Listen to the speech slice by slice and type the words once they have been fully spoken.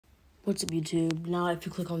What's up, YouTube? Now if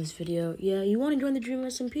you click on this video, yeah, you want to join the Dream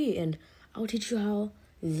SMP, and I'll teach you how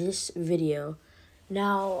this video.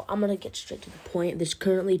 Now, I'm going to get straight to the point. There's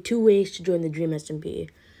currently 2 ways to join the Dream SMP.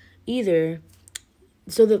 Let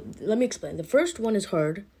me explain. The first one is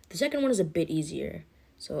hard. The second one is a bit easier.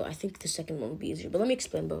 So I think the second one will be easier, but let me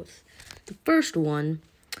explain both. The first one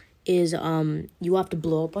is you have to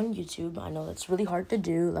blow up on YouTube. I know that's really hard to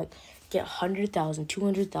do, like get 100,000,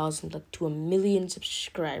 200,000, like to 1 million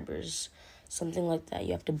subscribers, something like that.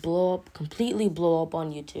 You have to completely blow up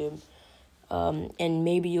on YouTube, and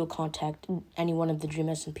maybe you'll contact any one of the Dream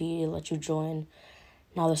SMP to let you join.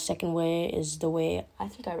 Now the second way is the way I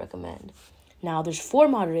think I recommend. Now there's 4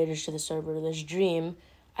 moderators to the server. There's Dream,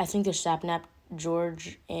 I think there's Sapnap,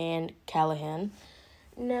 George, and Callahan.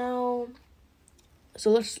 Now, so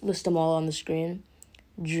let's list them all on the screen.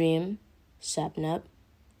 Dream, Sapnap,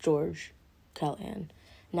 George, Callahan.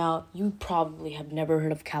 Now, you probably have never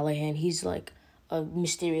heard of Callahan. He's like a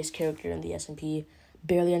mysterious character in the SMP.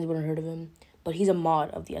 Barely anyone heard of him. But he's a mod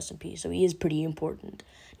of the SMP, so he is pretty important.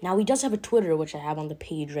 Now, he does have a Twitter, which I have on the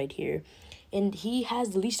page right here. And he has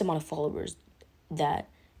the least amount of followers that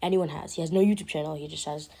anyone has. He has no YouTube channel. He just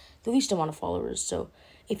has the least amount of followers. So,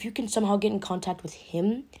 if you can somehow get in contact with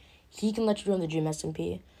him, he can let you join the Dream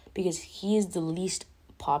SMP, because he is the least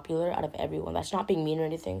popular out of everyone. That's not being mean or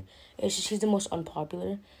anything. It's just he's the most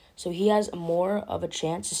unpopular. So he has more of a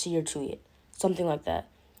chance to see your tweet. Something like that.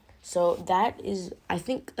 So I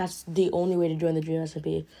think that's the only way to join the Dream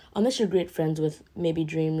SMP. Unless you're great friends with maybe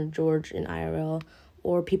Dream or George in IRL,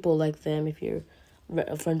 or people like them if you're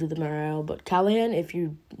friends with them in IRL. But Callahan, if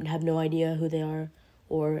you have no idea who they are,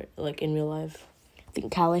 or like in real life. I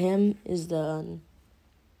think Callahan is the...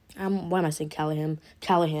 why am I saying Callahan?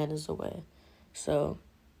 Callahan is the way. So,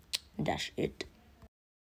 that's it.